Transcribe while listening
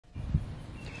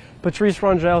Patrice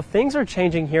Rangel, things are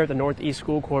changing here at the Northeast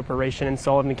School Corporation in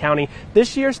Sullivan County.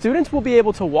 This year, students will be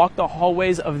able to walk the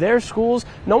hallways of their schools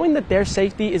knowing that their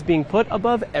safety is being put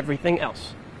above everything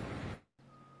else.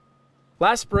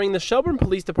 Last spring, the Shelburne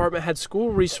Police Department had school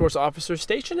resource officers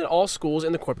stationed at all schools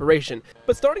in the corporation.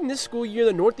 But starting this school year,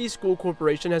 the Northeast School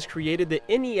Corporation has created the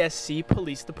NESC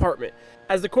Police Department.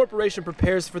 As the corporation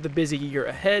prepares for the busy year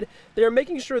ahead, they are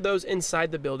making sure those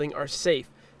inside the building are safe.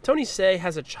 Tony Say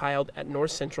has a child at North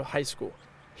Central High School.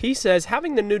 He says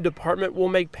having the new department will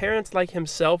make parents like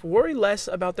himself worry less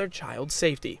about their child's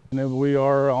safety. And we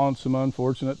are on some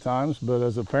unfortunate times, but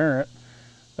as a parent,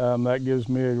 that gives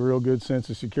me a real good sense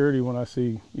of security when I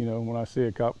see,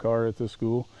 a cop car at the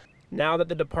school. Now that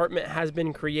the department has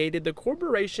been created, the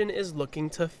corporation is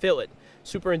looking to fill it.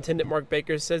 Superintendent Mark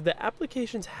Baker says the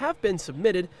applications have been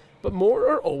submitted, but more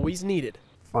are always needed.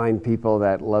 Find people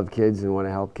that love kids and want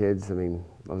to help kids. I mean,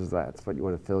 that's what you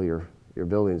want to fill your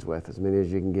buildings with, as many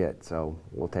as you can get, so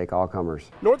we'll take all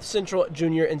comers. North Central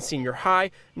Junior and Senior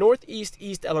High, Northeast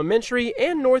East Elementary,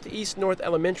 and Northeast North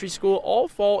Elementary School all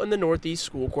fall in the Northeast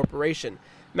School Corporation.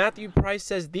 Matthew Price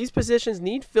says these positions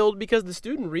need filled because the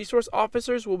student resource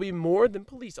officers will be more than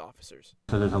police officers.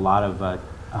 So there's a lot of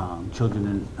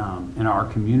children in our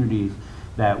communities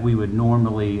that we would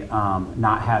normally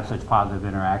not have such positive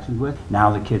interactions with.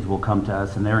 Now the kids will come to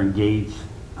us and they're engaged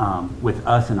with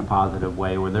us in a positive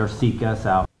way, where they'll seek us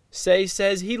out. Say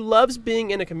says he loves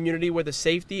being in a community where the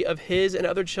safety of his and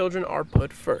other children are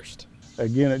put first.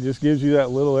 Again, it just gives you that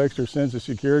little extra sense of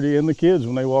security, and the kids,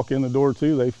 when they walk in the door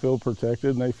too, they feel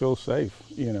protected and they feel safe,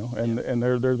 and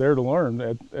they're there to learn.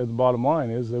 At the bottom line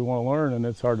is they want to learn, and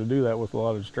it's hard to do that with a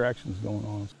lot of distractions going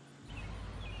on.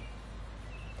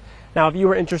 Now, if you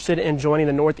are interested in joining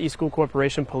the Northeast School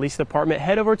Corporation Police Department,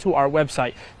 head over to our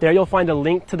website. There you'll find a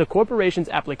link to the corporation's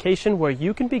application where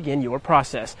you can begin your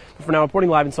process. But for now, reporting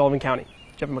live in Sullivan County,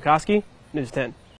 Jeff McCoskey, News 10.